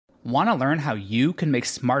Want to learn how you can make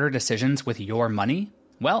smarter decisions with your money?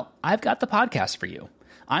 Well, I've got the podcast for you.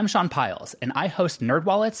 I'm Sean Piles, and I host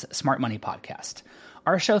NerdWallet's Smart Money Podcast.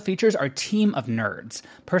 Our show features our team of nerds,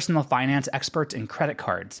 personal finance experts in credit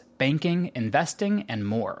cards, banking, investing, and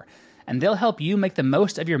more. And they'll help you make the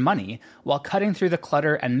most of your money while cutting through the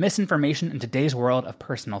clutter and misinformation in today's world of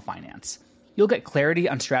personal finance. You'll get clarity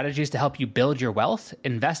on strategies to help you build your wealth,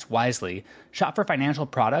 invest wisely, shop for financial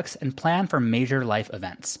products, and plan for major life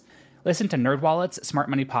events. Listen to NerdWallet's Smart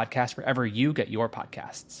Money Podcast wherever you get your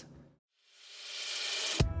podcasts.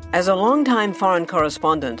 As a longtime foreign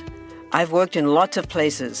correspondent, I've worked in lots of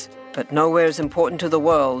places, but nowhere as important to the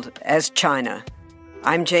world as China.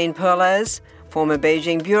 I'm Jane Perlez, former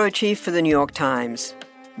Beijing bureau chief for the New York Times.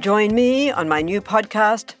 Join me on my new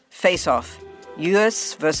podcast, Face Off,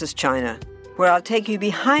 U.S. versus China, where I'll take you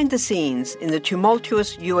behind the scenes in the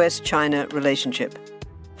tumultuous U.S.-China relationship.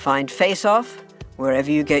 Find Face Off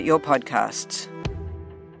wherever you get your podcasts.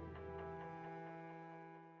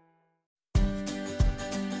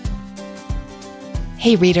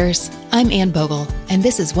 Hey readers, I'm Anne Bogle, and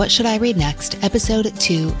this is What Should I Read Next, episode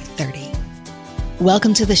 230.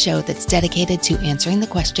 Welcome to the show that's dedicated to answering the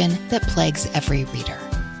question that plagues every reader.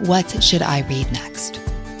 What should I read next?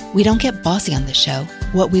 We don't get bossy on this show.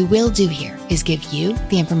 What we will do here is give you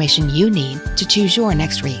the information you need to choose your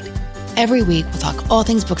next read. Every week, we'll talk all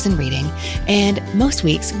things books and reading, and most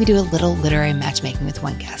weeks, we do a little literary matchmaking with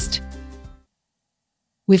one guest.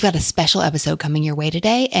 We've got a special episode coming your way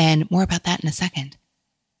today, and more about that in a second.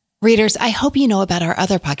 Readers, I hope you know about our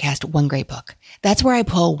other podcast, One Great Book. That's where I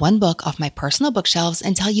pull one book off my personal bookshelves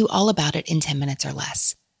and tell you all about it in 10 minutes or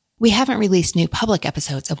less. We haven't released new public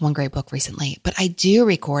episodes of One Great Book recently, but I do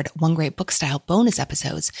record One Great Book style bonus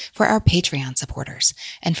episodes for our Patreon supporters.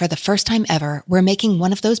 And for the first time ever, we're making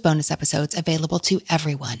one of those bonus episodes available to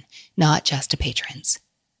everyone, not just to patrons.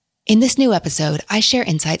 In this new episode, I share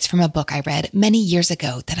insights from a book I read many years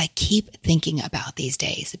ago that I keep thinking about these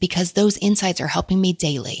days because those insights are helping me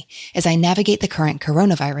daily as I navigate the current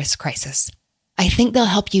coronavirus crisis. I think they'll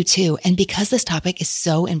help you too, and because this topic is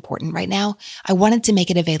so important right now, I wanted to make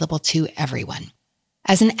it available to everyone.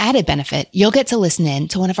 As an added benefit, you'll get to listen in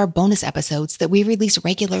to one of our bonus episodes that we release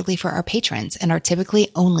regularly for our patrons and are typically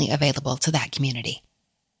only available to that community.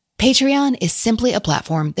 Patreon is simply a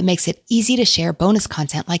platform that makes it easy to share bonus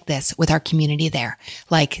content like this with our community there,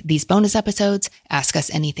 like these bonus episodes, Ask Us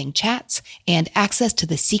Anything chats, and access to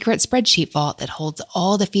the secret spreadsheet vault that holds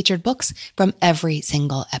all the featured books from every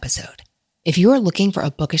single episode. If you are looking for a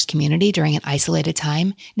bookish community during an isolated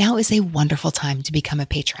time, now is a wonderful time to become a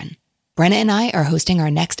patron. Brenna and I are hosting our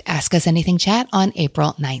next Ask Us Anything chat on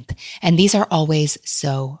April 9th, and these are always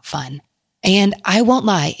so fun. And I won't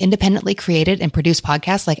lie, independently created and produced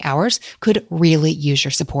podcasts like ours could really use your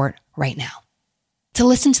support right now. To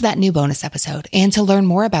listen to that new bonus episode and to learn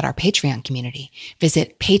more about our Patreon community,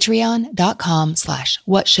 visit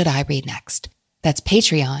patreon.com/whatshouldireadnext. That's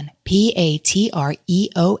Patreon,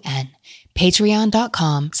 Patreon,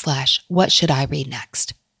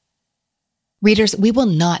 patreon.com/whatshouldireadnext. Readers, we will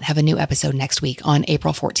not have a new episode next week on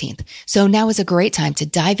April 14th, so now is a great time to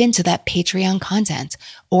dive into that Patreon content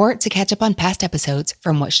or to catch up on past episodes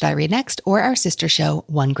from What Should I Read Next or our sister show,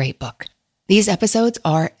 One Great Book. These episodes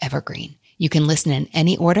are evergreen. You can listen in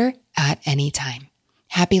any order at any time.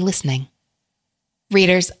 Happy listening.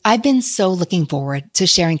 Readers, I've been so looking forward to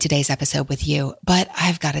sharing today's episode with you, but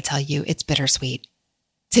I've got to tell you, it's bittersweet.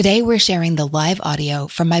 Today, we're sharing the live audio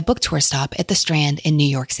from my book tour stop at the Strand in New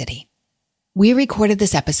York City. We recorded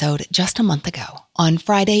this episode just a month ago on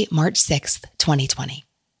Friday, March 6th, 2020.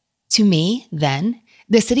 To me, then,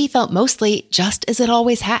 the city felt mostly just as it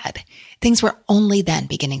always had. Things were only then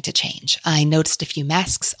beginning to change. I noticed a few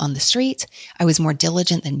masks on the street. I was more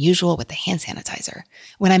diligent than usual with the hand sanitizer.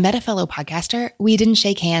 When I met a fellow podcaster, we didn't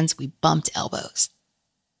shake hands, we bumped elbows.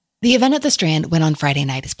 The event at the Strand went on Friday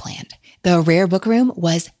night as planned. The Rare Book Room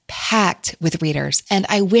was packed with readers, and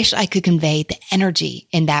I wish I could convey the energy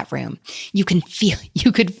in that room. You could feel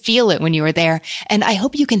it when you were there, and I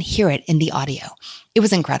hope you can hear it in the audio. It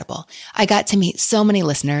was incredible. I got to meet so many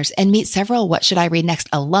listeners and meet several What Should I Read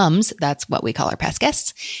Next alums, that's what we call our past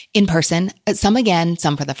guests, in person, some again,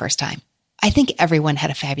 some for the first time. I think everyone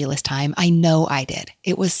had a fabulous time. I know I did.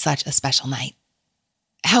 It was such a special night.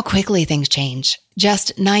 How quickly things change.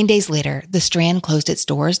 Just 9 days later, the Strand closed its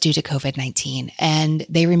doors due to COVID-19, and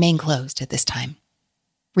they remain closed at this time.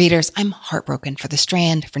 Readers, I'm heartbroken for the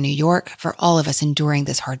Strand, for New York, for all of us enduring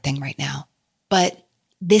this hard thing right now. But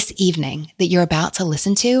This evening that you're about to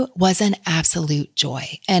listen to was an absolute joy,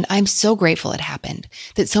 and I'm so grateful it happened,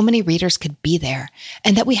 that so many readers could be there,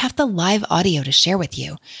 and that we have the live audio to share with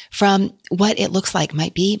you from what it looks like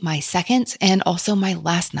might be my second and also my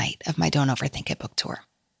last night of my Don't Overthink It book tour.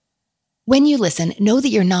 When you listen, know that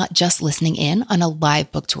you're not just listening in on a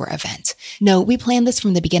live book tour event. No, we planned this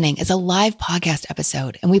from the beginning as a live podcast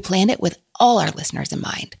episode, and we planned it with all our listeners in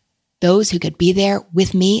mind. Those who could be there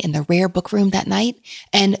with me in the rare book room that night,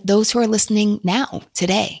 and those who are listening now,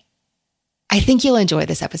 today. I think you'll enjoy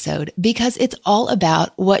this episode because it's all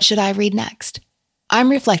about what should I read next. I'm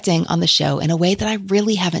reflecting on the show in a way that I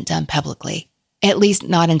really haven't done publicly, at least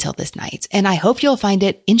not until this night, and I hope you'll find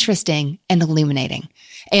it interesting and illuminating,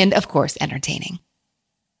 and of course, entertaining.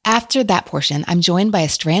 After that portion, I'm joined by a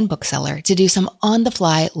Strand bookseller to do some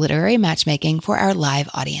on-the-fly literary matchmaking for our live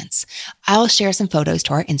audience. I'll share some photos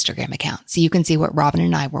to our Instagram account so you can see what Robin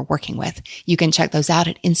and I were working with. You can check those out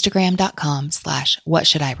at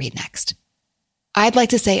instagram.com/whatshouldireadnext. I'd like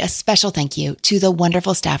to say a special thank you to the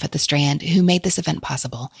wonderful staff at the Strand who made this event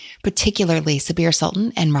possible, particularly Sabir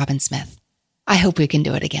Sultan and Robin Smith. I hope we can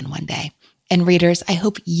do it again one day. And readers, I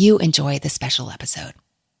hope you enjoy this special episode.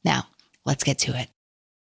 Now, let's get to it.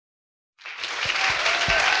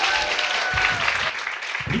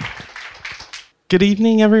 Good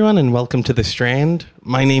evening, everyone, and welcome to The Strand.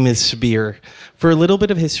 My name is Sabir. For a little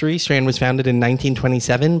bit of history, Strand was founded in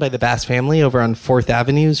 1927 by the Bass family over on 4th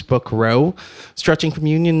Avenue's Book Row. Stretching from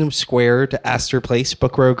Union Square to Astor Place,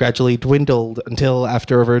 Book Row gradually dwindled until,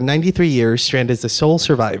 after over 93 years, Strand is the sole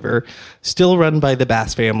survivor, still run by the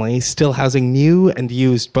Bass family, still housing new and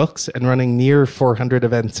used books, and running near 400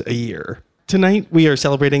 events a year. Tonight, we are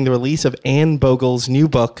celebrating the release of Anne Bogel's new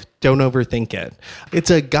book, Don't Overthink It. It's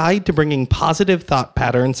a guide to bringing positive thought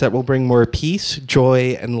patterns that will bring more peace,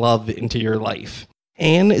 joy, and love into your life.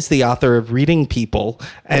 Anne is the author of Reading People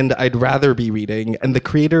and I'd Rather Be Reading, and the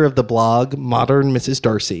creator of the blog Modern Mrs.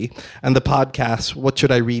 Darcy, and the podcast What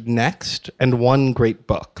Should I Read Next, and One Great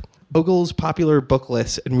Book. Bogel's popular book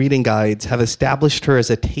lists and reading guides have established her as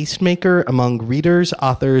a tastemaker among readers,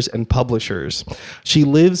 authors, and publishers. She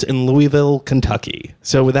lives in Louisville, Kentucky.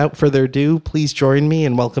 So without further ado, please join me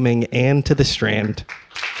in welcoming Anne to the Strand.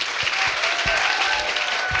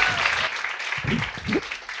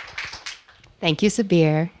 Thank you,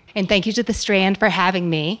 Sabir. And thank you to the Strand for having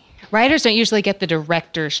me. Writers don't usually get the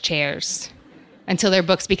director's chairs until their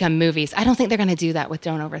books become movies. I don't think they're going to do that with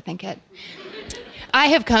Don't Overthink It. I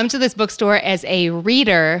have come to this bookstore as a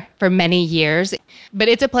reader for many years, but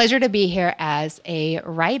it's a pleasure to be here as a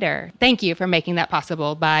writer. Thank you for making that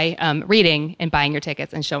possible by reading and buying your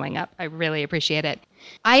tickets and showing up. I really appreciate it.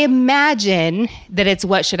 I imagine that it's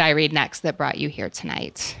What Should I Read Next that brought you here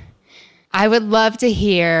tonight. I would love to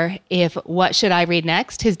hear if What Should I Read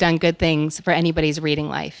Next has done good things for anybody's reading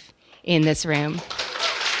life in this room.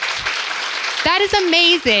 That is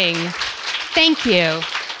amazing. Thank you.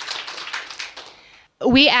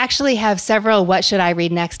 We actually have several What Should I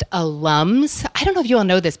Read Next alums. I don't know if you all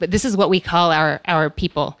know this, but this is what we call our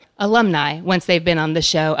people, alumni, once they've been on the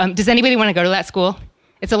show. Does anybody want to go to that school?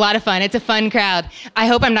 It's a lot of fun. It's a fun crowd. I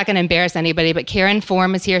hope I'm not going to embarrass anybody, but Karen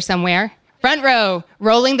Form is here somewhere. Front row,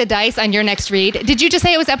 rolling the dice on your next read. Did you just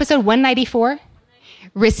say it was episode 194?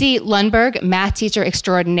 Rissy Lundberg, math teacher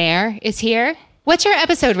extraordinaire, is here. What's your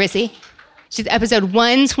episode, Rissy? She's episode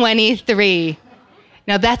 123.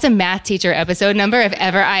 Now, that's a math teacher episode number if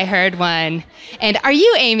ever I heard one. And are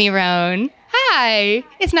you Amy Rohn? Hi.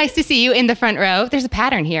 It's nice to see you in the front row. There's a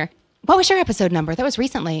pattern here. What was your episode number? That was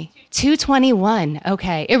recently. 221.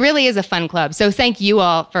 Okay. It really is a fun club. So thank you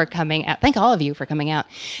all for coming out. Thank all of you for coming out.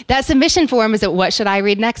 That submission form is at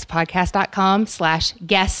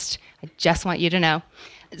whatshouldireadnextpodcast.com/guest. I just want you to know.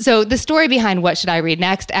 So the story behind What Should I Read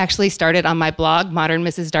Next actually started on my blog, Modern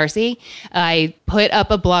Mrs. Darcy. I put up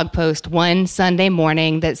a blog post one Sunday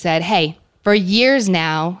morning that said, hey, for years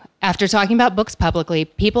now, after talking about books publicly,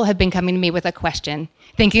 people have been coming to me with a question,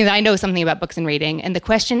 thinking that I know something about books and reading. And the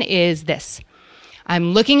question is this: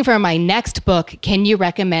 I'm looking for my next book. Can you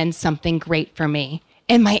recommend something great for me?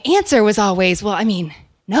 And my answer was always,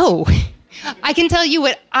 no. I can tell you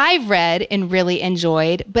what I've read and really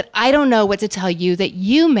enjoyed, but I don't know what to tell you that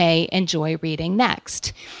you may enjoy reading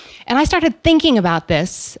next. And I started thinking about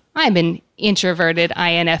this. I'm an introverted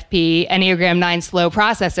INFP, Enneagram 9 slow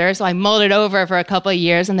processor, so I mulled it over for a couple of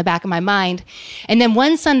years in the back of my mind. And then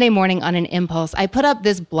one Sunday morning on an impulse, I put up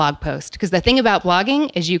this blog post, because the thing about blogging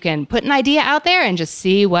is you can put an idea out there and just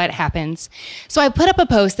see what happens. So I put up a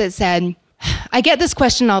post that said, I get this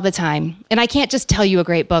question all the time, and I can't just tell you a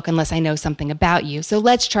great book unless I know something about you. So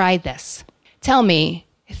let's try this. Tell me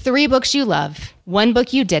 3 books you love, 1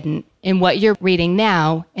 book you didn't, in what you're reading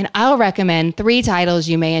now, and I'll recommend 3 titles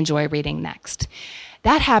you may enjoy reading next.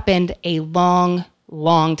 That happened a long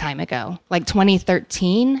time ago, like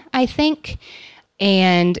 2013, I think.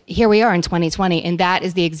 And here we are in 2020, and that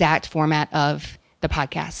is the exact format of the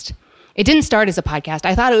podcast. It didn't start as a podcast.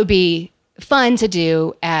 I thought it would be fun to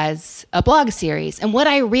do as a blog series. And what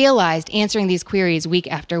I realized answering these queries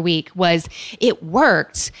week after week was it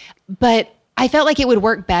worked, but I felt like it would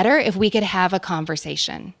work better if we could have a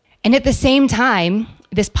conversation. And at the same time,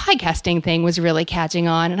 this podcasting thing was really catching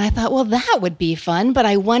on. And I thought, well, that would be fun, but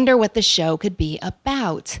I wonder what the show could be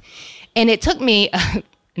about. And it took me an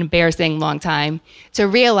embarrassing long time to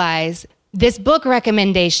realize this book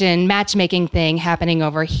recommendation matchmaking thing happening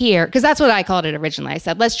over here, because that's what I called it originally. I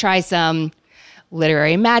said, let's try some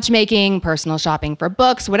literary matchmaking, personal shopping for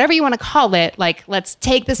books, whatever you want to call it. Like, let's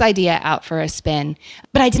take this idea out for a spin.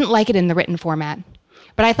 But I didn't like it in the written format.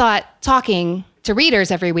 But I thought talking to readers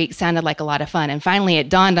every week sounded like a lot of fun. And finally, it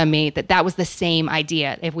dawned on me that that was the same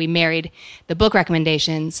idea. If we married the book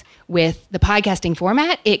recommendations with the podcasting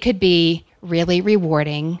format, it could be really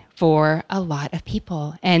rewarding for a lot of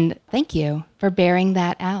people. And thank you for bearing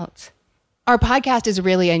that out. Our podcast is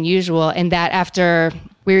really unusual in that after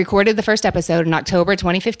we recorded the first episode in October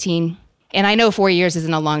 2015, and I know 4 years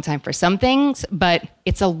isn't a long time for some things, but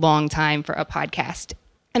it's a long time for a podcast.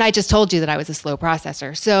 And I just told you that I was a slow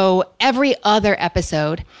processor. So every other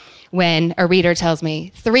episode, when a reader tells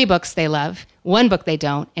me 3 books they love, 1 book they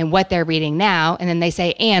don't, and what they're reading now, and then they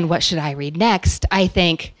say, and what should I read next? I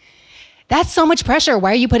think, that's so much pressure.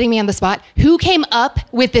 Why are you putting me on the spot? Who came up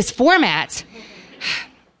with this format?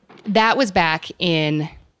 That was back in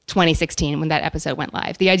 2016 when that episode went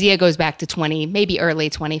live. The idea goes back to maybe early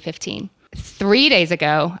 2015. 3 days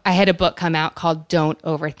ago, I had a book come out called Don't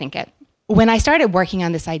Overthink It. When I started working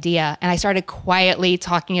on this idea and I started quietly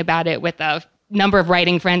talking about it with a number of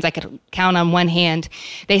writing friends I could count on one hand,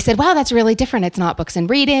 they said, wow, that's really different. It's not books and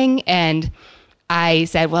reading. And I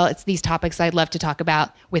said, well, it's these topics I'd love to talk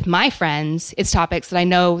about with my friends. It's topics that I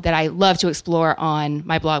know that I love to explore on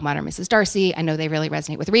my blog, Modern Mrs. Darcy. I know they really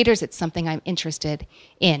resonate with readers. It's something I'm interested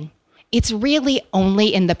in. It's really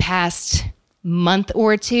only in the past month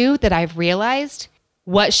or 2 that I've realized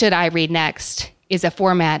What Should I Read Next is a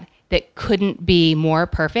format that couldn't be more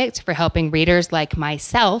perfect for helping readers like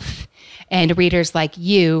myself and readers like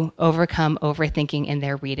you overcome overthinking in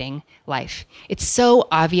their reading life. It's so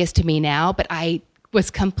obvious to me now, but I was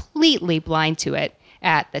completely blind to it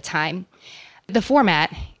at the time. The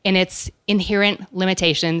format and its inherent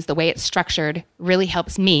limitations, the way it's structured, really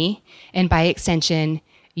helps me, and by extension,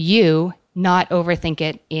 you, not overthink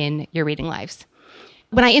it in your reading lives.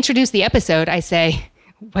 When I introduce the episode, I say,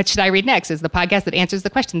 What Should I Read Next is the podcast that answers the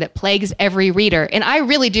question that plagues every reader. And I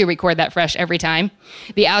really do record that fresh every time.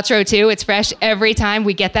 The outro too, it's fresh every time.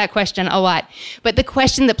 We get that question a lot. But the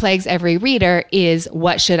question that plagues every reader is,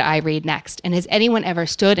 what should I read next? And has anyone ever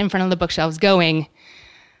stood in front of the bookshelves going,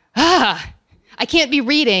 I can't be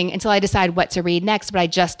reading until I decide what to read next, but I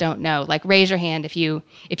just don't know. Like, raise your hand if you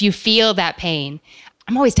feel that pain.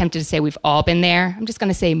 I'm always tempted to say we've all been there. I'm just going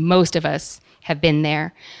to say most of us have been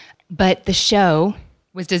there. But the show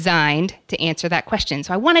was designed to answer that question.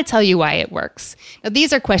 So I want to tell you why it works. Now,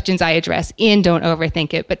 these are questions I address in Don't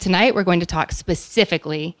Overthink It, but tonight we're going to talk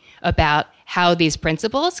specifically about how these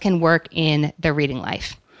principles can work in the reading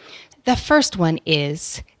life. The first one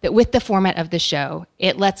is that with the format of the show,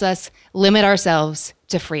 it lets us limit ourselves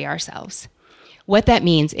to free ourselves. What that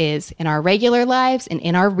means is in our regular lives and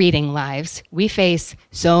in our reading lives, we face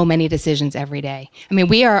so many decisions every day. I mean,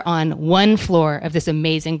 we are on one floor of this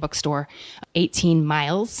amazing bookstore, 18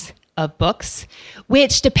 miles of books,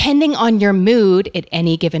 which depending on your mood at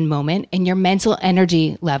any given moment and your mental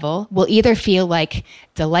energy level will either feel like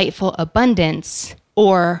delightful abundance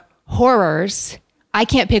or horrors. I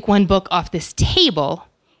can't pick one book off this table.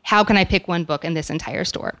 How can I pick one book in this entire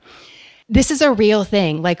store? This is a real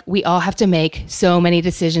thing. Like, we all have to make so many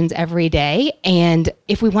decisions every day. And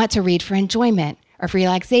if we want to read for enjoyment or for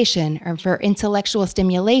relaxation or for intellectual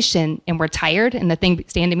stimulation, and we're tired and the thing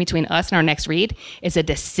standing between us and our next read is a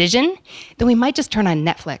decision, then we might just turn on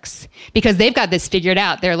Netflix because they've got this figured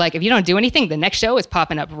out. They're like, if you don't do anything, the next show is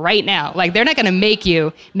popping up right now. Like, they're not going to make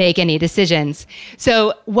you make any decisions.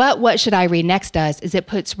 So what Should I Read Next does is it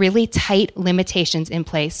puts really tight limitations in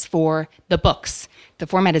place for the books. The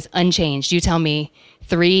format is unchanged. You tell me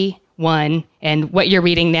 3 1 and what you're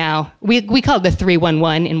reading now. We call it the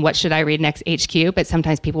 311 in What Should I Read Next HQ, but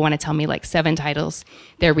sometimes people want to tell me like 7 titles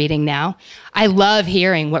they're reading now. I love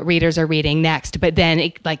hearing what readers are reading next, but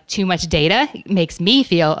then too much data makes me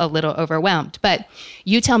feel a little overwhelmed. But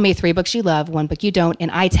you tell me 3 books you love, 1 book you don't,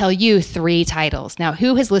 and I tell you 3 titles. Now,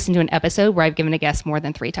 who has listened to an episode where I've given a guest more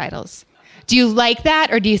than 3 titles? Do you like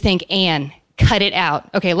that, or do you think, Anne, cut it out?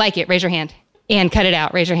 Okay, like it, raise your hand. Anne, cut it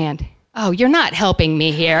out, raise your hand. Oh, you're not helping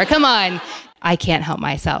me here. Come on. I can't help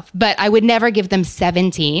myself. But I would never give them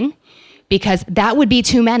 17 because that would be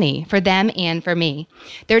too many for them and for me.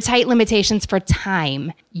 There are tight limitations for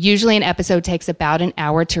time. Usually an episode takes about an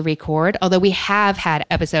hour to record, although we have had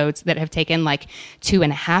episodes that have taken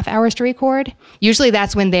 2.5 hours to record. Usually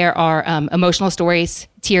that's when there are emotional stories,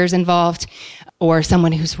 tears involved, or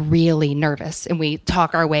someone who's really nervous, and we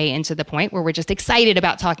talk our way into the point where we're just excited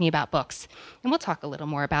about talking about books. And we'll talk a little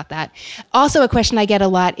more about that. Also, a question I get a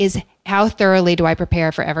lot is, how thoroughly do I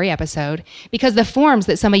prepare for every episode? Because the forms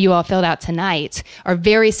that some of you all filled out tonight are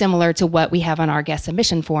very similar to what we have on our guest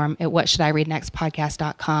submission form at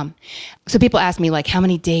whatshouldireadnextpodcast.com. So people ask me, how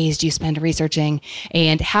many days do you spend researching?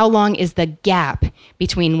 And how long is the gap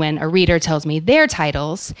between when a reader tells me their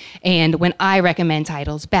titles and when I recommend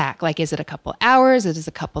titles back? Is it a couple hours? Is it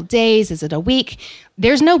a couple days? Is it a week?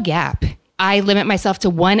 There's no gap. I limit myself to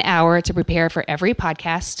 1 hour to prepare for every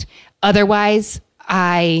podcast. Otherwise,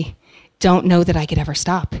 I don't know that I could ever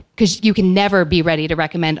stop, because you can never be ready to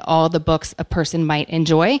recommend all the books a person might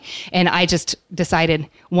enjoy. And I just decided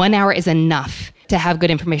 1 hour is enough to have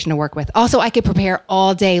good information to work with. Also, I could prepare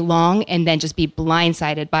all day long and then just be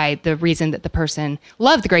blindsided by the reason that the person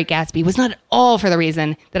loved The Great Gatsby was not at all for the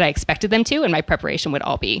reason that I expected them to, and my preparation would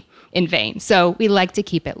all be in vain. So we like to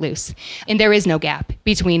keep it loose. And there is no gap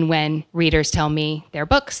between when readers tell me their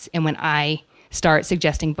books and when I start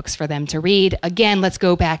suggesting books for them to read. Again, let's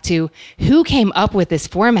go back to who came up with this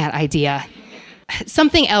format idea.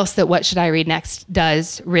 Something else that What Should I Read Next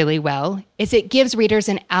does really well is it gives readers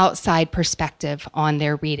an outside perspective on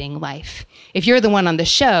their reading life. If you're the one on the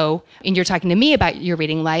show and you're talking to me about your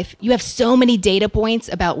reading life, you have so many data points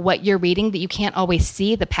about what you're reading that you can't always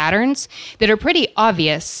see the patterns that are pretty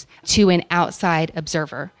obvious to an outside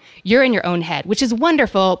observer. You're in your own head, which is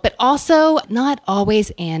wonderful, but also not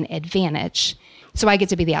always an advantage. So I get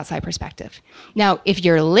to be the outside perspective. Now, if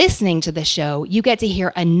you're listening to the show, you get to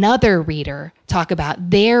hear another reader talk about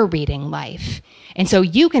their reading life. And so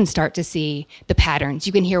you can start to see the patterns.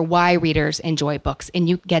 You can hear why readers enjoy books, and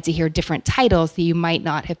you get to hear different titles that you might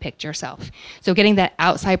not have picked yourself. So getting that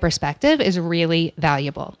outside perspective is really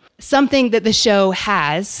valuable. Something that the show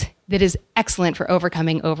has that is excellent for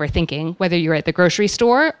overcoming overthinking, whether you're at the grocery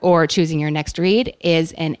store or choosing your next read,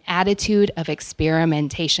 is an attitude of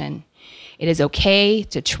experimentation. It is okay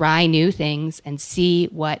to try new things and see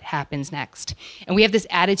what happens next. And we have this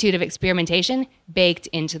attitude of experimentation baked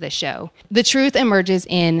into the show. The truth emerges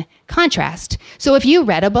in contrast. So if you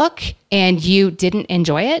read a book and you didn't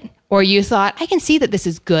enjoy it, or you thought, I can see that this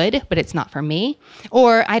is good, but it's not for me,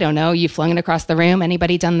 or I don't know, you flung it across the room,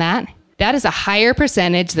 anybody done that? That is a higher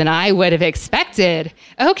percentage than I would have expected.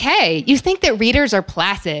 Okay, you think that readers are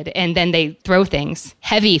placid and then they throw things,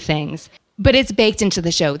 heavy things. But it's baked into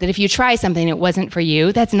the show that if you try something and it wasn't for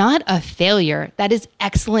you, that's not a failure. That is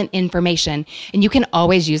excellent information. And you can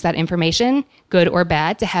always use that information, good or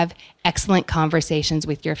bad, to have excellent conversations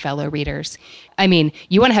with your fellow readers. I mean,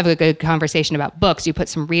 you want to have a good conversation about books, you put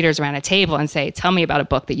some readers around a table and say, tell me about a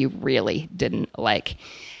book that you really didn't like.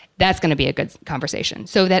 That's going to be a good conversation.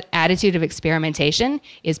 So that attitude of experimentation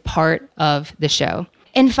is part of the show.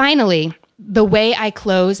 And finally, the way I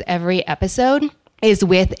close every episode is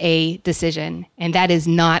with a decision, and that is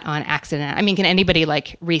not on accident. I mean, can anybody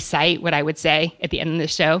recite what I would say at the end of the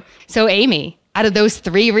show? So Amy, out of those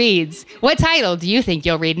 3 reads, what title do you think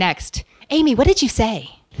you'll read next? Amy, what did you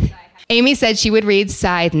say? Amy said she would read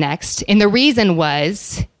Scythe next, and the reason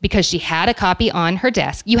was because she had a copy on her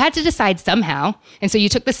desk. You had to decide somehow, and so you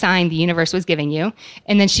took the sign the universe was giving you,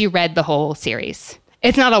 and then she read the whole series.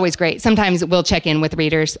 It's not always great. Sometimes we'll check in with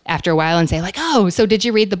readers after a while and say oh, so did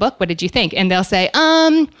you read the book? What did you think? And they'll say,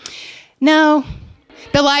 no.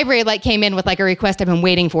 The library came in with a request I've been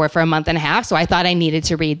waiting for a month and a half, so I thought I needed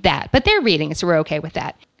to read that. But they're reading it, so we're okay with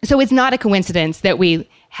that. So it's not a coincidence that we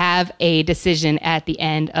have a decision at the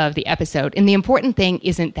end of the episode. And the important thing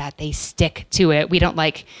isn't that they stick to it. We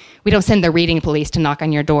don't send the reading police to knock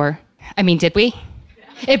on your door. I mean, did we?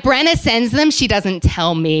 If Brenna sends them, she doesn't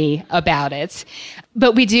tell me about it.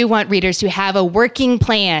 But we do want readers to have a working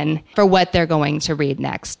plan for what they're going to read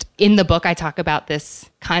next. In the book, I talk about this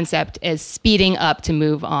concept as speeding up to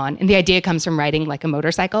move on. And the idea comes from riding like a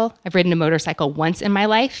motorcycle. I've ridden a motorcycle once in my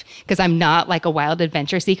life because I'm not like a wild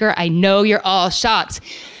adventure seeker. I know you're all shocked.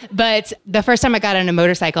 But the first time I got on a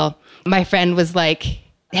motorcycle, my friend was like,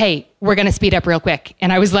 hey, we're going to speed up real quick.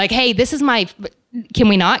 And I was like, hey, can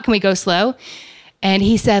we not? Can we go slow? And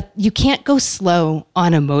he said, you can't go slow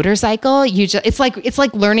on a motorcycle. It's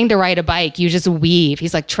like learning to ride a bike. You just weave.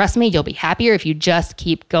 He's like, trust me, you'll be happier if you just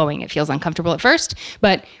keep going. It feels uncomfortable at first,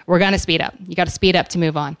 but we're going to speed up. You got to speed up to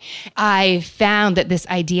move on. I found that this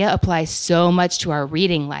idea applies so much to our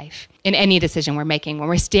reading life in any decision we're making. When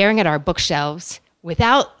we're staring at our bookshelves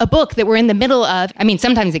without a book that we're in the middle of, I mean,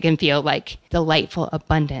 sometimes it can feel like delightful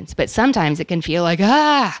abundance, but sometimes it can feel like,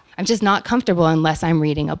 I'm just not comfortable unless I'm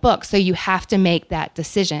reading a book. So you have to make that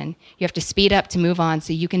decision. You have to speed up to move on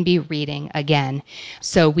so you can be reading again.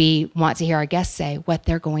 So we want to hear our guests say what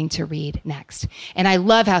they're going to read next. And I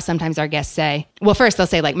love how sometimes our guests say, well, first they'll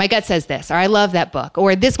say like, my gut says this, or I love that book,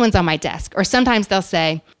 or this one's on my desk. Or sometimes they'll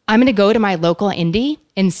say, I'm going to go to my local indie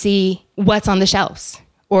and see what's on the shelves,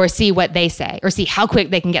 or see what they say, or see how quick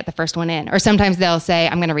they can get the first one in. Or sometimes they'll say,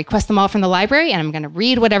 I'm going to request them all from the library and I'm going to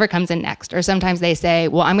read whatever comes in next. Or sometimes they say,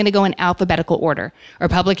 well, I'm going to go in alphabetical order or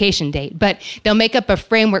publication date. But they'll make up a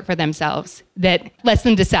framework for themselves that lets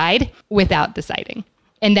them decide without deciding.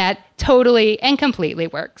 And that totally and completely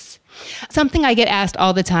works. Something I get asked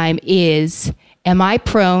all the time is, am I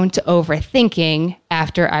prone to overthinking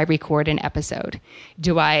after I record an episode?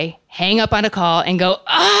 Do I hang up on a call and go,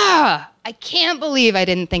 I can't believe I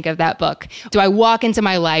didn't think of that book? Do I walk into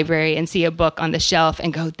my library and see a book on the shelf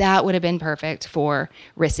and go, that would have been perfect for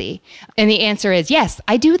Rissy? And the answer is yes,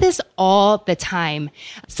 I do this all the time.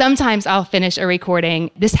 Sometimes I'll finish a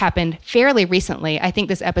recording. This happened fairly recently. I think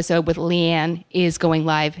this episode with Leanne is going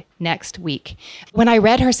live next week. When I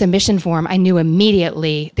read her submission form, I knew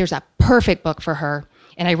immediately there's a perfect book for her.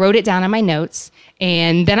 And I wrote it down in my notes,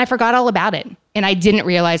 and then I forgot all about it. And I didn't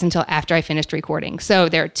realize until after I finished recording. So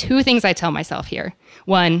there are two things I tell myself here.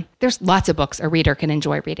 One, there's lots of books a reader can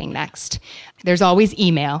enjoy reading next. There's always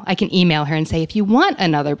email. I can email her and say, if you want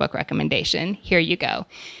another book recommendation, here you go.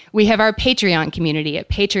 We have our Patreon community at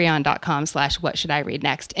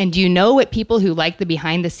patreon.com/whatshouldireadnext. And do you know what people who like the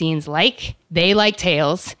behind the scenes like? They like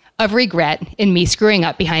tales of regret in me screwing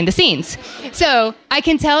up behind the scenes. So I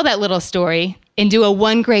can tell that little story and do a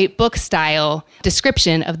one great book style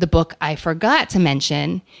description of the book I forgot to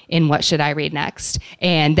mention in What Should I Read Next,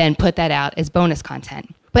 and then put that out as bonus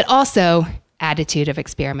content. But also attitude of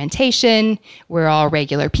experimentation. We're all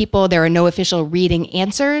regular people. There are no official reading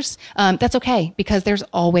answers. That's okay, because there's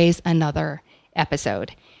always another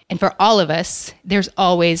episode. And for all of us, there's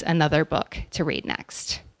always another book to read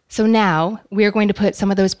next. So now we're going to put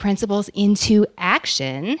some of those principles into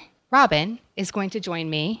action. Robin is going to join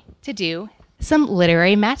me to do some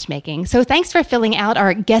literary matchmaking. So thanks for filling out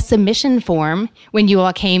our guest submission form when you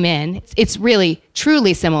all came in. It's really,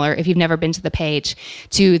 truly similar, if you've never been to the page,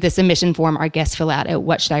 to the submission form our guests fill out at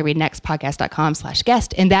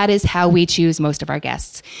whatshouldireadnextpodcast.com/guest. And that is how we choose most of our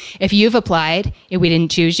guests. If you've applied and we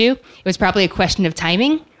didn't choose you, it was probably a question of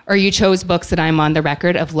timing, or you chose books that I'm on the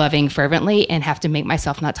record of loving fervently and have to make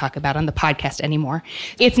myself not talk about on the podcast anymore.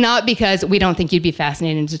 It's not because we don't think you'd be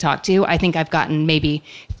fascinating to talk to. I think I've gotten maybe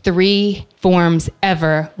 3 forms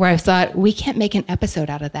ever where I thought, we can't make an episode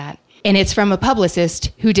out of that. And it's from a publicist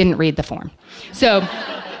who didn't read the form. So,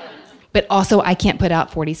 but also I can't put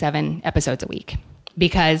out 47 episodes a week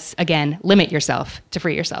because, again, limit yourself to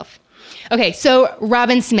free yourself. Okay, so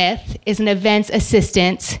Robin Smith is an events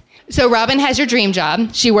assistant. So Robin has your dream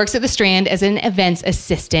job. She works at the Strand as an events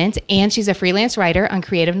assistant, and she's a freelance writer on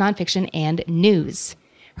creative nonfiction and news.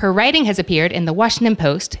 Her writing has appeared in the Washington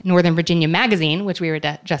Post, Northern Virginia Magazine, which we were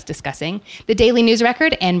just discussing, the Daily News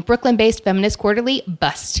Record, and Brooklyn-based feminist quarterly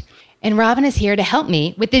Bust. And Robin is here to help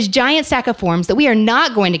me with this giant stack of forms that we are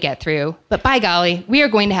not going to get through, but by golly, we are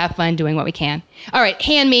going to have fun doing what we can. All right,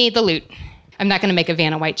 hand me the loot. I'm not going to make a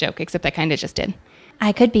Vanna White joke, except I kind of just did.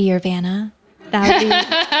 I could be your Vanna. That would be,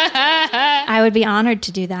 I would be honored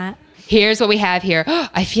to do that. Here's what we have here.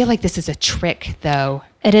 I feel like this is a trick, though.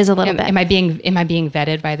 It is a little bit. Am I being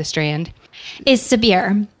vetted by the Strand? Is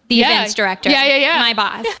Sabir, the events director. Yeah. My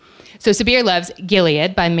boss. So Sabir loves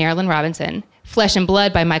Gilead by Marilyn Robinson, Flesh and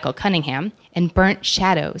Blood by Michael Cunningham, and Burnt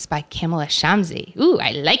Shadows by Kamala Shamsi. Ooh,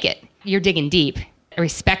 I like it. You're digging deep. I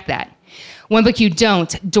respect that. One book you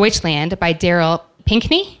don't, Deutschland by Daryl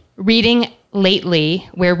Pinkney. Reading lately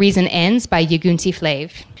Where Reason Ends by Yagunti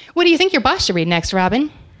Flav. What do you think your boss should read next,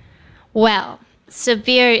 Robin? Well,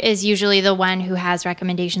 Sabir is usually the one who has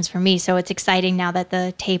recommendations for me, so it's exciting now that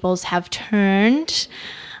the tables have turned.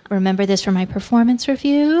 Remember this from my performance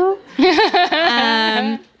review.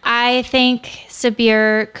 I think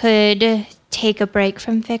Sabir could take a break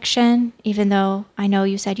from fiction, even though I know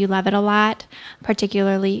you said you love it a lot,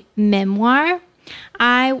 particularly memoir.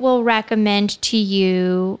 I will recommend to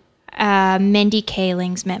you Mindy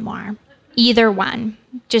Kaling's memoir. Either one,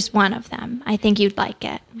 just one of them. I think you'd like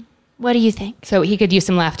it. What do you think? So he could use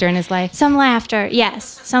some laughter in his life? Some laughter, yes.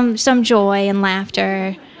 Some joy and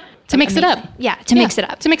laughter. To mix it up. Yeah, to mix it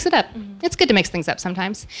up. To mix it up. It's good to mix things up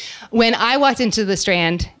sometimes. When I walked into the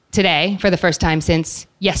Strand today, for the first time since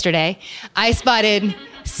yesterday, I spotted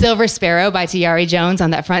Silver Sparrow by Tayari Jones on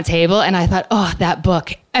that front table, and I thought, oh, that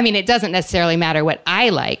book. I mean, it doesn't necessarily matter what I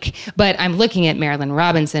like, but I'm looking at Marilyn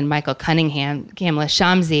Robinson, Michael Cunningham, Kamala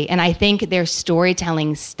Shamsi, and I think their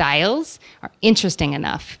storytelling styles are interesting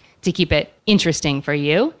enough to keep it interesting for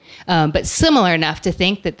you, but similar enough to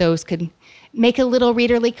think that those could make a little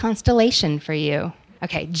readerly constellation for you.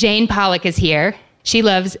 Okay, Jane Pollock is here. She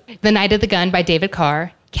loves The Night of the Gun by David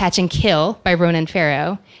Carr, Catch and Kill by Ronan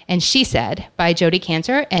Farrow, and She Said by Jodie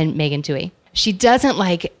Cantor and Megan Twohey. She doesn't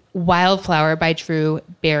like Wildflower by Drew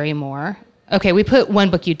Barrymore. Okay, we put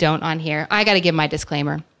One Book You Don't on here. I got to give my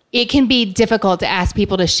disclaimer. It can be difficult to ask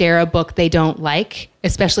people to share a book they don't like,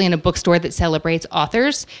 especially in a bookstore that celebrates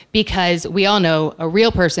authors, because we all know a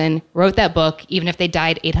real person wrote that book, even if they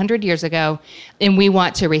died 800 years ago, and we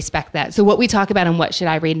want to respect that. So what we talk about in What Should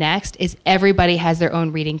I Read Next is everybody has their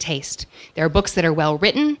own reading taste. There are books that are well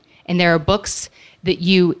written, and there are books that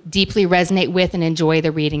you deeply resonate with and enjoy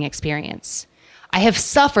the reading experience. I have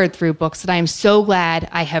suffered through books that I am so glad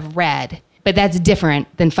I have read. But that's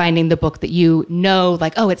different than finding the book that you know,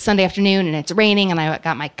 like, oh, it's Sunday afternoon and it's raining and I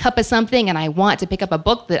got my cup of something and I want to pick up a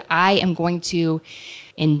book that I am going to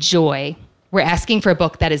enjoy. We're asking for a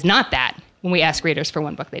book that is not that when we ask readers for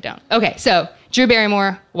one book they don't. Okay, so Drew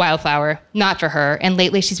Barrymore, Wildflower, not for her. And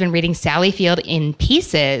lately she's been reading Sally Field in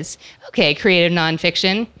Pieces. Okay, creative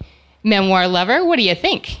nonfiction, memoir lover, what do you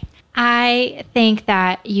think? I think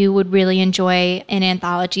that you would really enjoy an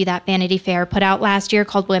anthology that Vanity Fair put out last year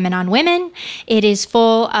called Women on Women. It is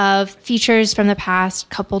full of features from the past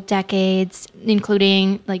couple decades,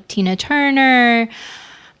 including like Tina Turner,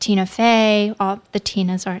 Tina Fey, all the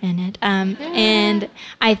Tinas are in it. And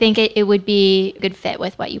I think it would be a good fit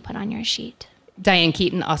with what you put on your sheet. Diane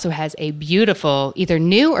Keaton also has a beautiful, either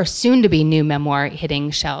new or soon-to-be new memoir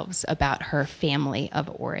hitting shelves about her family of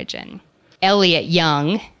origin. Elliot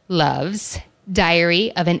Young loves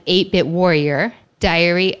Diary of an 8-Bit Warrior,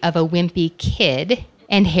 Diary of a Wimpy Kid,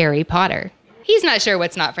 and Harry Potter. He's not sure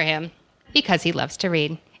what's not for him because he loves to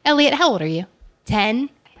read. Elliot, how old are you? 10?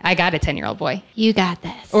 I got a 10-year-old boy. You got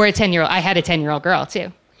this. Or a 10-year-old. I had a 10-year-old girl,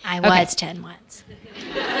 too. I was 10 once.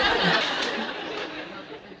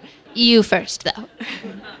 You first, though.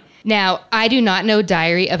 Now, I do not know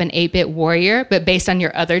Diary of an 8-Bit Warrior, but based on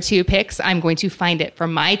your other two picks, I'm going to find it for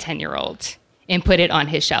my 10-year-old and put it on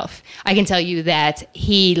his shelf. I can tell you that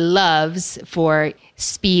he loves, for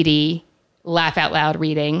speedy, laugh-out-loud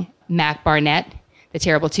reading, Mac Barnett, the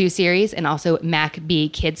Terrible 2 series, and also Mac B.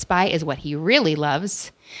 Kid Spy is what he really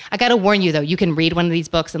loves. I got to warn you, though, you can read one of these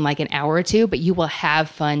books in like an hour or two, but you will have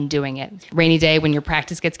fun doing it. Rainy day when your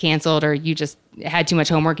practice gets canceled or you just had too much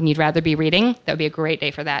homework and you'd rather be reading, that would be a great day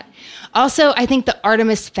for that. Also, I think the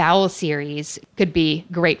Artemis Fowl series could be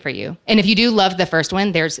great for you. And if you do love the first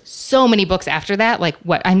one, there's so many books after that, like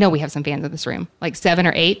what, I know we have some fans in this room, like 7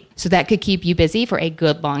 or 8, so that could keep you busy for a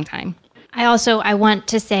good long time. I want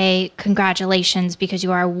to say congratulations because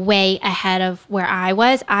you are way ahead of where I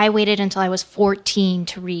was. I waited until I was 14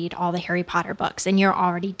 to read all the Harry Potter books, and you're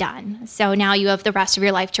already done. So now you have the rest of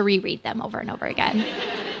your life to reread them over and over again.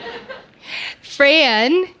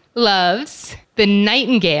 Fran loves The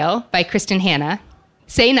Nightingale by Kristen Hanna,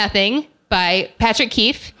 Say Nothing by Patrick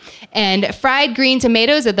Keefe, and Fried Green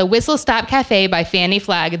Tomatoes at the Whistle Stop Cafe by Fanny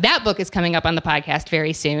Flagg. That book is coming up on the podcast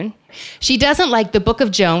very soon. She doesn't like The Book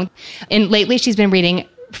of Joan, and lately she's been reading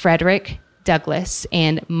Frederick Douglass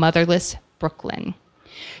and Motherless Brooklyn.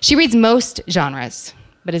 She reads most genres,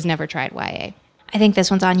 but has never tried YA. I think this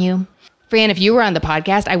one's on you. Fran, if you were on the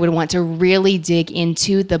podcast, I would want to really dig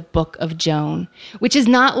into The Book of Joan, which is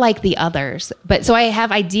not like the others. But so I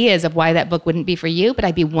have ideas of why that book wouldn't be for you, but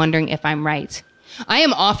I'd be wondering if I'm right. I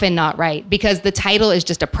am often not right because the title is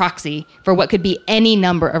just a proxy for what could be any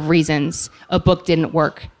number of reasons a book didn't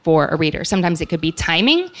work for a reader. Sometimes it could be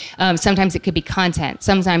timing. Sometimes it could be content.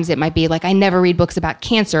 Sometimes it might be like, I never read books about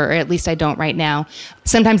cancer, or at least I don't right now.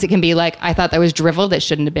 Sometimes it can be like, I thought that was drivel that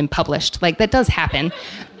shouldn't have been published. Like, that does happen.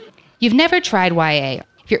 You've never tried YA.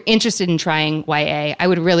 If you're interested in trying YA, I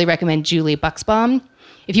would really recommend Julie Buxbaum.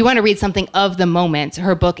 If you want to read something of the moment,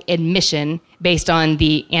 her book Admission, based on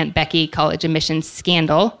the Aunt Becky college admissions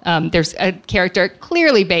scandal. There's a character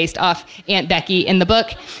clearly based off Aunt Becky in the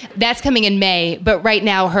book. That's coming in May, but right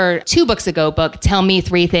now her 2 books ago book, Tell Me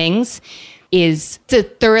 3 Things, it's a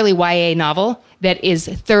thoroughly YA novel that is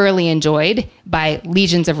thoroughly enjoyed by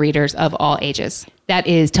legions of readers of all ages. That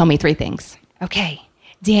is Tell Me 3 Things. Okay,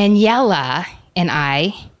 Daniela and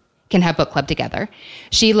I can have book club together.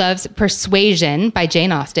 She loves Persuasion by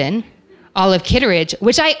Jane Austen, Olive Kitteridge,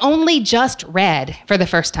 which I only just read for the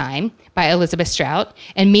first time by Elizabeth Strout,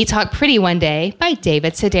 and Me Talk Pretty One Day by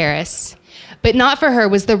David Sedaris. But not for her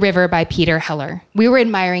was The River by Peter Heller. We were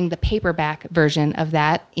admiring the paperback version of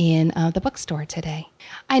that in the bookstore today.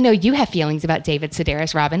 I know you have feelings about David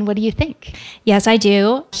Sedaris, Robin. What do you think? Yes, I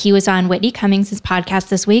do. He was on Whitney Cummings' podcast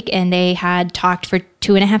this week, and they had talked for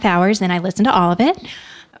 2.5 hours, and I listened to all of it.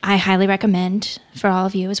 I highly recommend for all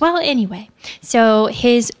of you as well. Anyway, so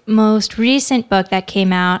his most recent book that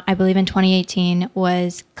came out, I believe in 2018,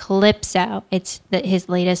 was Calypso. It's his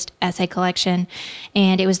latest essay collection,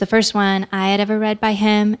 and it was the first one I had ever read by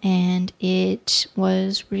him, and it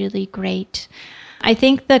was really great. I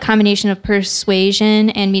think the combination of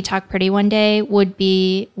Persuasion and Me Talk Pretty One Day would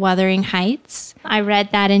be Wuthering Heights. I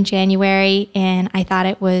read that in January, and I thought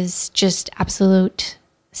it was just absolute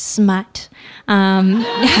smut.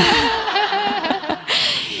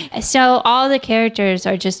 So all the characters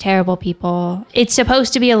are just terrible people. It's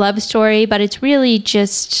supposed to be a love story, but it's really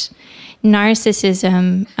just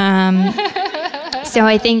narcissism. So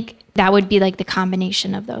I think that would be like the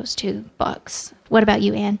combination of those 2 books. What about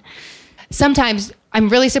you, Anne? Sometimes I'm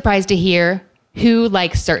really surprised to hear who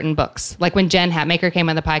likes certain books. Like when Jen Hatmaker came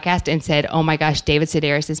on the podcast and said, oh my gosh, David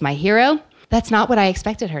Sedaris is my hero. That's not what I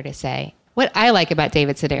expected her to say. What I like about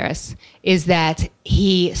David Sedaris is that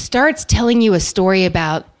he starts telling you a story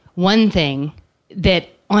about one thing that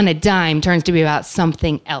on a dime turns to be about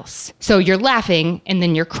something else. So you're laughing and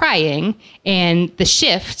then you're crying, and the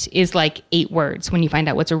shift is like 8 words when you find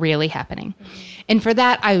out what's really happening. And for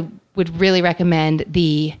that, I would really recommend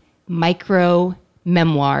the micro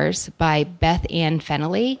memoirs by Beth Ann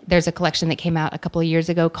Fennelly. There's a collection that came out a couple of years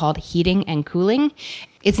ago called Heating and Cooling.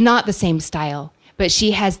 It's not the same style, but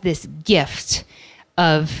she has this gift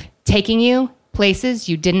of taking you places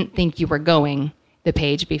you didn't think you were going the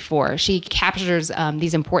page before. She captures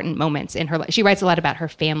these important moments in her life. She writes a lot about her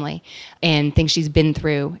family and things she's been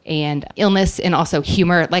through and illness and also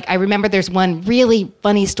humor. Like I remember there's one really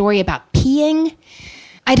funny story about peeing.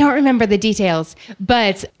 I don't remember the details,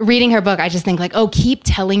 but reading her book, I just think like, oh, keep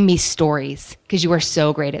telling me stories because you are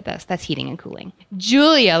so great at this. That's Heating and Cooling.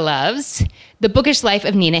 Julia loves The Bookish Life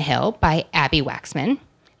of Nina Hill by Abby Waxman,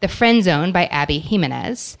 The Friend Zone by Abby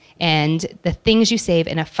Jimenez, and The Things You Save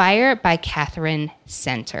in a Fire by Catherine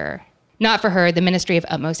Center. Not for her, The Ministry of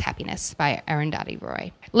Utmost Happiness by Arundhati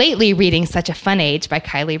Roy. Lately, reading Such a Fun Age by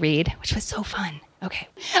Kylie Reed, which was so fun. Okay.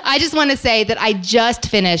 I just want to say that I just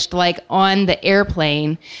finished, like on the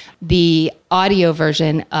airplane, the audio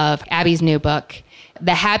version of Abby's new book,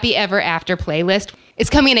 The Happy Ever After Playlist.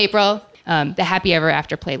 It's coming in April. The Happy Ever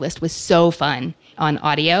After Playlist was so fun on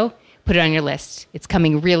audio. Put it on your list. It's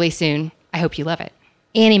coming really soon. I hope you love it.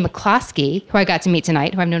 Annie McCloskey, who I got to meet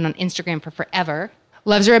tonight, who I've known on Instagram for forever,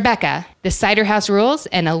 loves Rebecca, The Cider House Rules,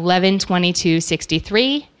 and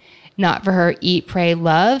 11/22/63. Not for her, Eat, Pray,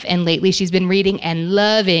 Love. And lately she's been reading and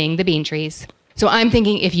loving The Bean Trees. So I'm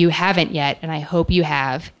thinking if you haven't yet, and I hope you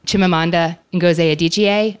have, Chimamanda Ngozi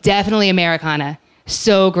Adichie, definitely Americana.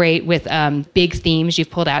 So great with big themes you've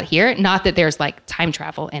pulled out here. Not that there's like time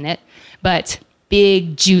travel in it, but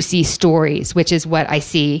big, juicy stories, which is what I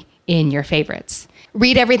see in your favorites.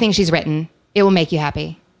 Read everything she's written. It will make you happy.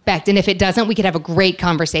 In fact, and if it doesn't, we could have a great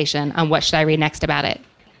conversation on what should I read next about it.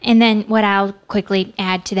 And then what I'll quickly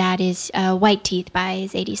add to that is White Teeth by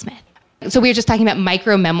Zadie Smith. So we were just talking about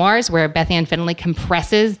micro memoirs where Beth Ann Fennelly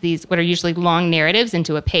compresses these what are usually long narratives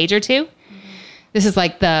into a page or 2. Mm-hmm. This is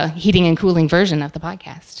like the Heating and Cooling version of the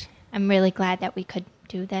podcast. I'm really glad that we could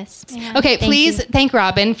do this. Yeah. Okay, please thank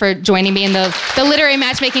Robin for joining me in the literary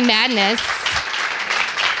matchmaking madness.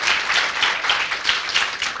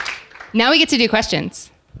 Now we get to do questions.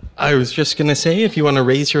 I was just going to say, if you want to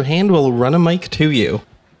raise your hand, we'll run a mic to you.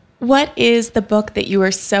 What is the book that you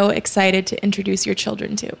are so excited to introduce your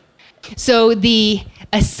children to? So the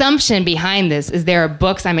assumption behind this is there are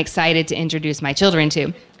books I'm excited to introduce my children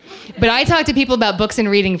to. But I talk to people about books and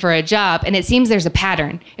reading for a job, and it seems there's a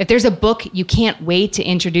pattern. If there's a book you can't wait to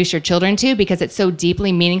introduce your children to because it's so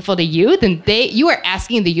deeply meaningful to you, then you are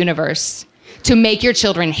asking the universe to make your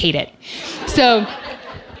children hate it. So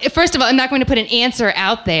first of all, I'm not going to put an answer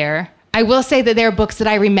out there. I will say that there are books that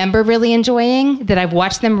I remember really enjoying, that I've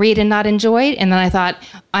watched them read and not enjoyed. And then I thought,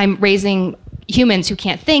 I'm raising humans who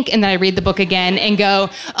can't think. And then I read the book again and go,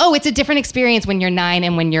 oh, it's a different experience when you're 9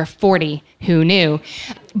 and when you're 40. Who knew?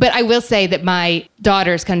 But I will say that my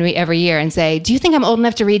daughters come to me every year and say, do you think I'm old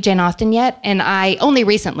enough to read Jane Austen yet? And I only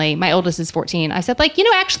recently, my oldest is 14, I said,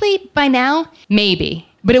 actually, by now, maybe.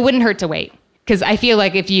 But it wouldn't hurt to wait. Because I feel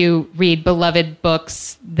like if you read beloved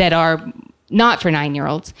books that are not for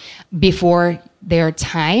 9-year-olds before their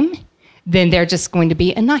time, then they're just going to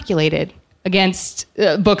be inoculated against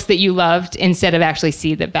books that you loved instead of actually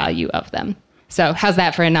see the value of them. So how's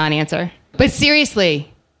that for a non-answer? But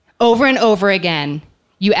seriously, over and over again,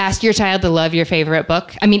 you ask your child to love your favorite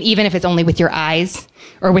book. I mean, even if it's only with your eyes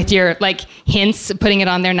or with your hints, putting it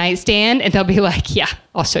on their nightstand, and they'll be like, yeah,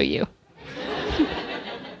 I'll show you.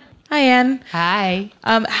 Hi, Anne. Hi.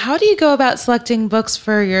 How do you go about selecting books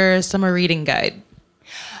for your summer reading guide?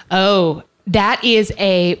 Oh, that is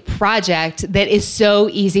a project that is so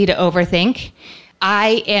easy to overthink.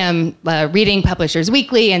 I am reading Publishers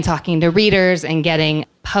Weekly and talking to readers and getting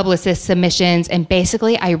publicist submissions. And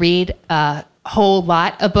basically, I read a whole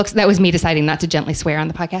lot of books. That was me deciding not to gently swear on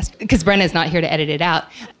the podcast because Brenna's not here to edit it out.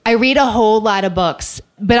 I read a whole lot of books,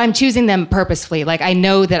 but I'm choosing them purposefully. I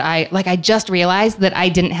know that I just realized that I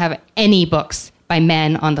didn't have any books by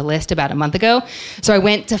men on the list about a month ago. So I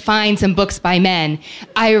went to find some books by men.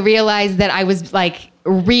 I realized that I was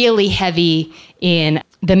really heavy in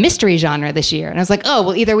the mystery genre this year. And I was like, oh,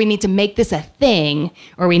 well, either we need to make this a thing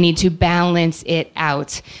or we need to balance it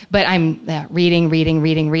out. But I'm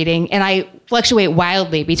reading. And I fluctuate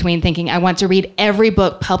wildly between thinking I want to read every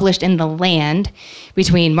book published in the land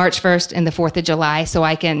between March 1st and the 4th of July so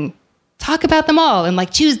I can talk about them all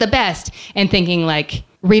and choose the best, and thinking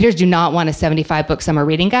readers do not want a 75-book summer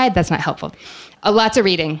reading guide. That's not helpful. Lots of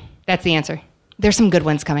reading. That's the answer. There's some good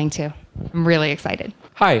ones coming too. I'm really excited.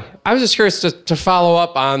 Hi. I was just curious to follow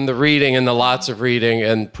up on the reading and the lots of reading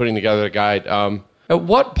and putting together a guide. At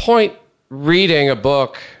what point reading a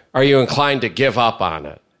book are you inclined to give up on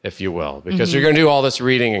it, if you will? Because you're going to do all this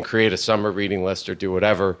reading and create a summer reading list or do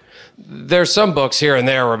whatever. There's some books here and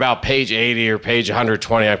there where about page 80 or page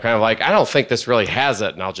 120, I'm kind of I don't think this really has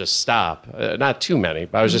it, and I'll just stop. Not too many,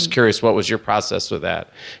 but I was just curious, what was your process with that?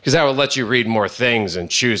 Because that would let you read more things and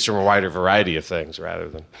choose from a wider variety of things rather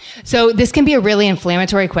than... So this can be a really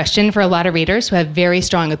inflammatory question for a lot of readers who have very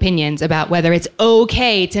strong opinions about whether it's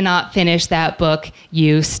okay to not finish that book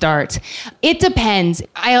you start. It depends.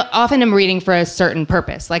 I often am reading for a certain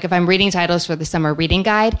purpose. If I'm reading titles for the summer reading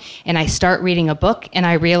guide and I start reading a book and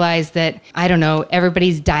I realize that, I don't know,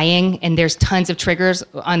 everybody's dying and there's tons of triggers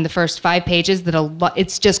on the first 5 pages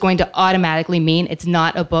it's just going to automatically mean it's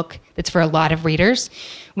not a book that's for a lot of readers.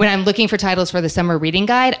 When I'm looking for titles for the summer reading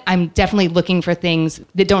guide, I'm definitely looking for things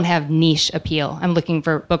that don't have niche appeal. I'm looking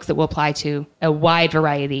for books that will apply to a wide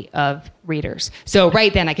variety of readers. So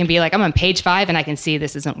right then I can be I'm on page 5 and I can see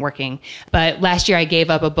this isn't working. But last year I gave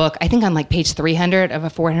up a book, I think on page 300 of a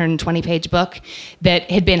 420-page book that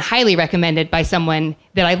had been highly recommended by someone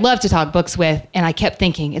that I love to talk books with. And I kept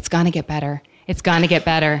thinking, it's going to get better. It's going to get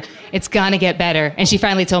better. It's going to get better. And she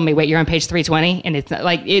finally told me, wait, you're on page 320? And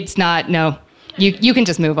it's not, no. You can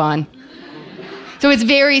just move on. So it's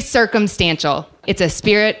very circumstantial. It's a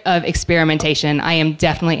spirit of experimentation. I am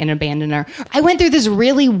definitely an abandoner. I went through this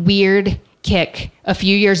really weird kick a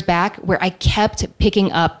few years back where I kept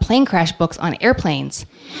picking up plane crash books on airplanes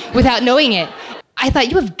without knowing it. I thought,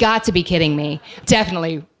 you have got to be kidding me.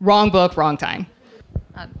 Definitely wrong book, wrong time.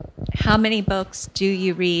 How many books do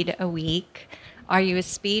you read a week? Are you a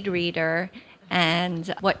speed reader?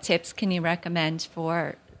 And what tips can you recommend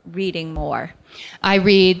for reading more? I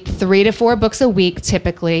read 3 to 4 books a week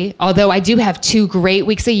typically, although I do have 2 great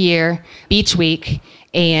weeks a year, Beach Week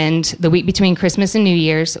and the week between Christmas and New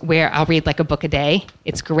Year's, where I'll read a book a day.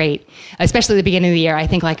 It's great. Especially at the beginning of the year, I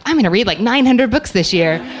think I'm going to read 900 books this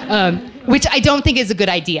year, which I don't think is a good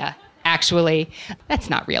idea, actually. That's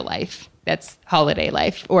not real life. That's holiday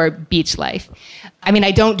life or beach life. I mean,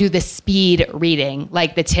 I don't do the speed reading,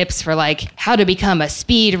 the tips for how to become a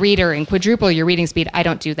speed reader and quadruple your reading speed. I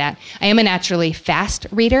don't do that. I am a naturally fast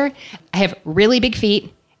reader. I have really big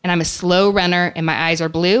feet and I'm a slow runner and my eyes are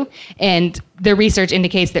blue. And the research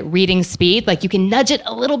indicates that reading speed, you can nudge it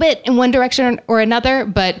a little bit in one direction or another.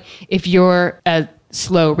 But if you're a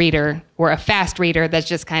slow reader or a fast reader, that's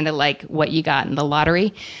just kind of what you got in the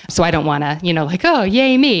lottery. So I don't want to, oh,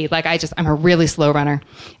 yay me. I'm a really slow runner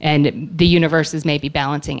and the universe is maybe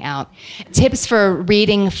balancing out. Tips for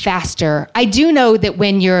reading faster. I do know that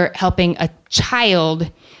when you're helping a child,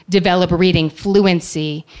 develop reading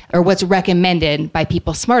fluency, or what's recommended by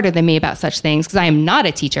people smarter than me about such things, because I am not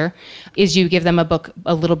a teacher, is you give them a book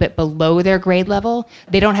a little bit below their grade level.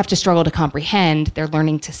 They don't have to struggle to comprehend. They're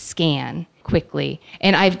learning to scan quickly.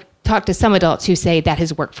 And I've talked to some adults who say that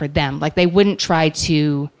has worked for them. Like, they wouldn't try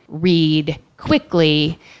to read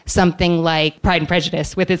quickly something like Pride and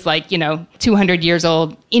Prejudice with its 200 years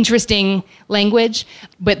old interesting language,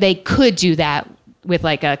 but they could do that with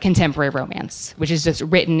like a contemporary romance, which is just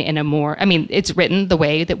written in it's written the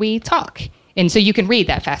way that we talk. And so you can read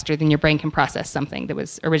that faster than your brain can process something that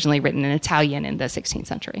was originally written in Italian in the 16th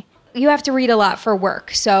century. You have to read a lot for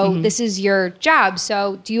work, so this is your job.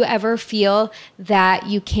 So do you ever feel that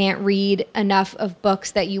you can't read enough of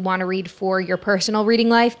books that you want to read for your personal reading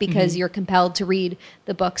life because you're compelled to read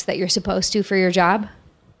the books that you're supposed to for your job?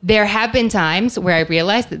 There have been times where I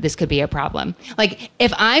realized that this could be a problem. Like,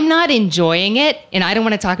 if I'm not enjoying it and I don't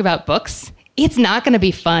want to talk about books, it's not going to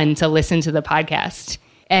be fun to listen to the podcast.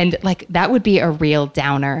 And that would be a real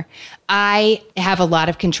downer. I have a lot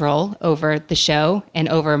of control over the show and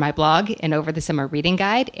over my blog and over the summer reading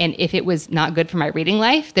guide. And if it was not good for my reading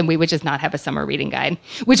life, then we would just not have a summer reading guide,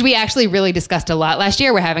 which we actually really discussed a lot last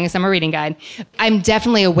year. We're having a summer reading guide. I'm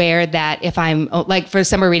definitely aware that if I'm for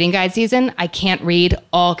summer reading guide season, I can't read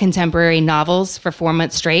all contemporary novels for 4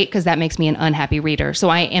 months straight because that makes me an unhappy reader. So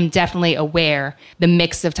I am definitely aware the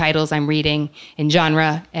mix of titles I'm reading and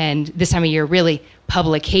genre, and this time of year, really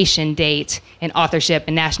publication date and authorship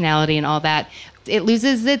and nationality and all that, it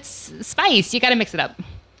loses its spice. You got to mix it up.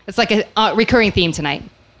 It's like a recurring theme tonight.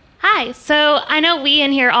 Hi. So I know we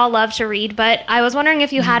in here all love to read, but I was wondering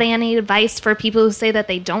if you had any advice for people who say that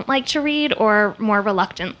they don't like to read or more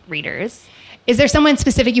reluctant readers. Is there someone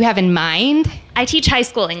specific you have in mind? I teach high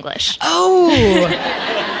school English. Oh!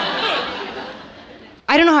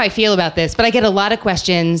 I don't know how I feel about this, but I get a lot of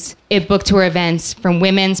questions at book tour events from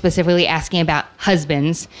women specifically asking about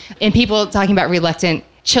husbands and people talking about reluctant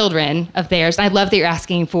children of theirs. I love that you're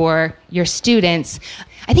asking for your students.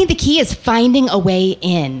 I think the key is finding a way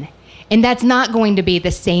in. And that's not going to be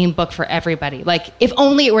the same book for everybody. Like, if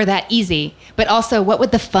only it were that easy. But also, what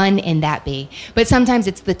would the fun in that be? But sometimes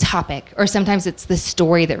it's the topic, or sometimes it's the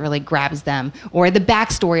story that really grabs them, or the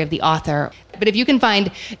backstory of the author. But if you can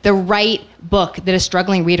find the right book that a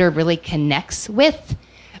struggling reader really connects with,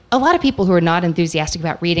 a lot of people who are not enthusiastic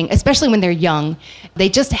about reading, especially when they're young, they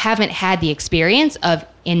just haven't had the experience of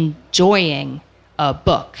enjoying a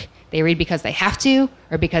book. They read because they have to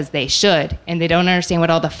or because they should, and they don't understand what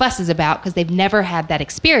all the fuss is about because they've never had that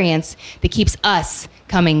experience that keeps us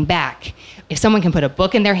coming back. If someone can put a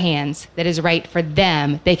book in their hands that is right for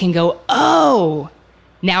them, they can go, oh,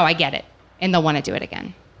 now I get it, and they'll want to do it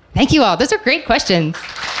again. Thank you all. Those are great questions.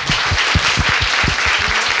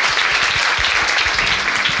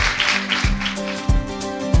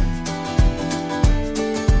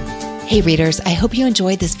 Hey readers, I hope you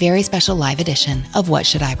enjoyed this very special live edition of What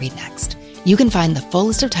Should I Read Next? You can find the full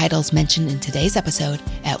list of titles mentioned in today's episode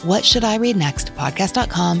at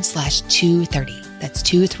whatshouldireadnextpodcast.com/230. That's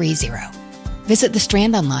 230. Visit The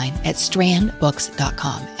Strand online at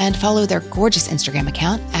strandbooks.com and follow their gorgeous Instagram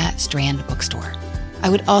account at Strand Bookstore. I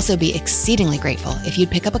would also be exceedingly grateful if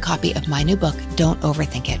you'd pick up a copy of my new book, Don't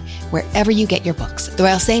Overthink It, wherever you get your books, though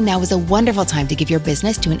I'll say now is a wonderful time to give your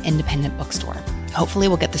business to an independent bookstore. Hopefully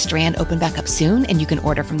we'll get The Strand open back up soon and you can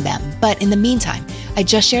order from them. But in the meantime, I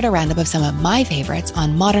just shared a roundup of some of my favorites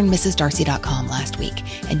on modernmrsdarcy.com last week.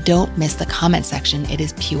 And don't miss the comment section. It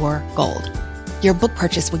is pure gold. Your book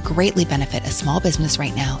purchase would greatly benefit a small business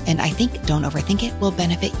right now, and I think Don't Overthink It will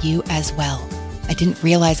benefit you as well. I didn't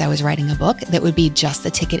realize I was writing a book that would be just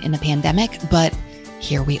the ticket in a pandemic, but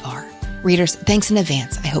here we are. Readers, thanks in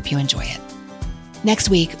advance. I hope you enjoy it. Next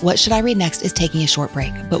week, What Should I Read Next is taking a short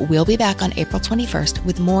break, but we'll be back on April 21st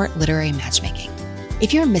with more literary matchmaking.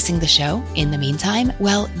 If you're missing the show in the meantime,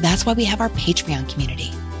 well, that's why we have our Patreon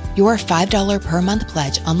community. Your $5 per month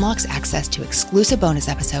pledge unlocks access to exclusive bonus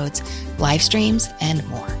episodes, live streams, and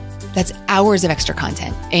more. That's hours of extra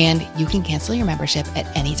content, and you can cancel your membership at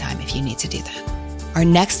any time if you need to do that. Our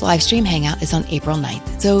next live stream hangout is on April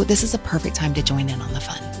 9th, so this is a perfect time to join in on the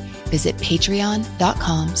fun. Visit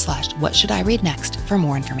patreon.com/whatshouldireadnext for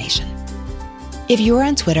more information. If you're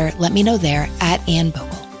on Twitter, let me know there at Ann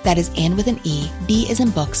Bogle. That is Ann with an E, B as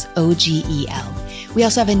in books, OGEL. We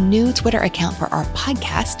also have a new Twitter account for our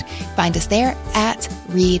podcast. Find us there at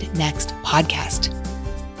Read Next Podcast.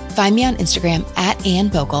 Find me on Instagram at Ann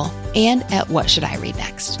Bogle and at What Should I Read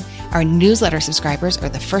Next. Our newsletter subscribers are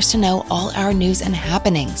the first to know all our news and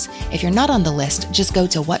happenings. If you're not on the list, just go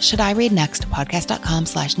to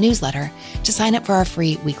whatshouldireadnextpodcast.com/newsletter to sign up for our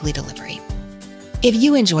free weekly delivery. If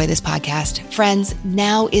you enjoy this podcast, friends,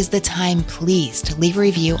 now is the time, please, to leave a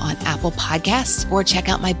review on Apple Podcasts or check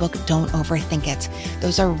out my book, Don't Overthink It.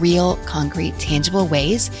 Those are real, concrete, tangible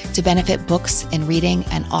ways to benefit books and reading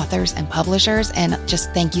and authors and publishers. And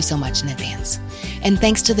just thank you so much in advance. And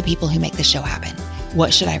thanks to the people who make the show happen.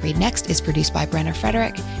 What Should I Read Next is produced by Brenna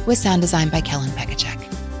Frederick with sound design by Kellen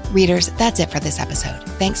Pekacek. Readers, that's it for this episode.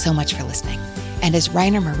 Thanks so much for listening. And as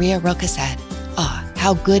Rainer Maria Rilke said,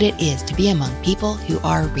 how good it is to be among people who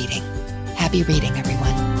are reading. Happy reading,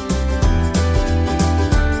 everyone.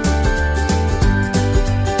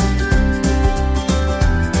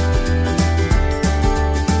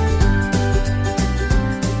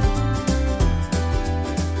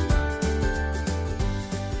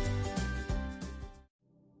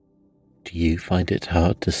 Do you find it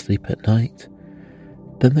hard to sleep at night?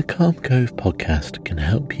 Then the Calm Cove podcast can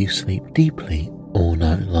help you sleep deeply all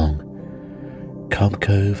night long. Calm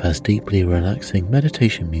Cove has deeply relaxing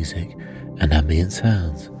meditation music and ambient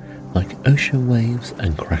sounds like ocean waves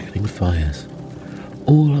and crackling fires.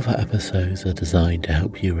 All of our episodes are designed to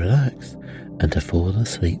help you relax and to fall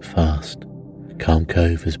asleep fast. Calm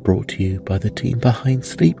Cove is brought to you by the team behind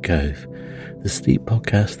Sleep Cove, the sleep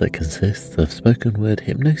podcast that consists of spoken word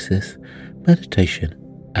hypnosis, meditation,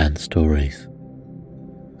 and stories.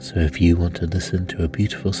 So if you want to listen to a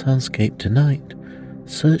beautiful soundscape tonight,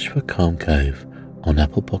 search for Calm Cove on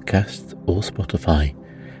Apple Podcasts or Spotify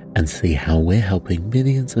and see how we're helping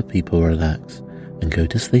millions of people relax and go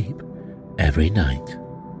to sleep every night.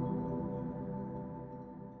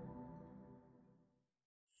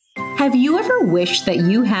 Have you ever wished that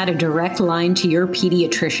you had a direct line to your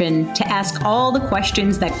pediatrician to ask all the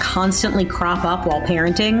questions that constantly crop up while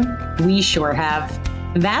parenting? We sure have.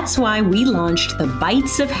 That's why we launched the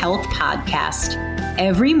Bites of Health podcast.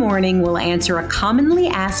 Every morning, we'll answer a commonly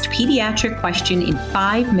asked pediatric question in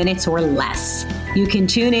 5 minutes or less. You can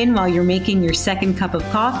tune in while you're making your second cup of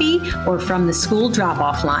coffee or from the school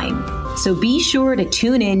drop-off line. So be sure to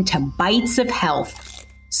tune in to Bites of Health,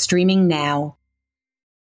 streaming now.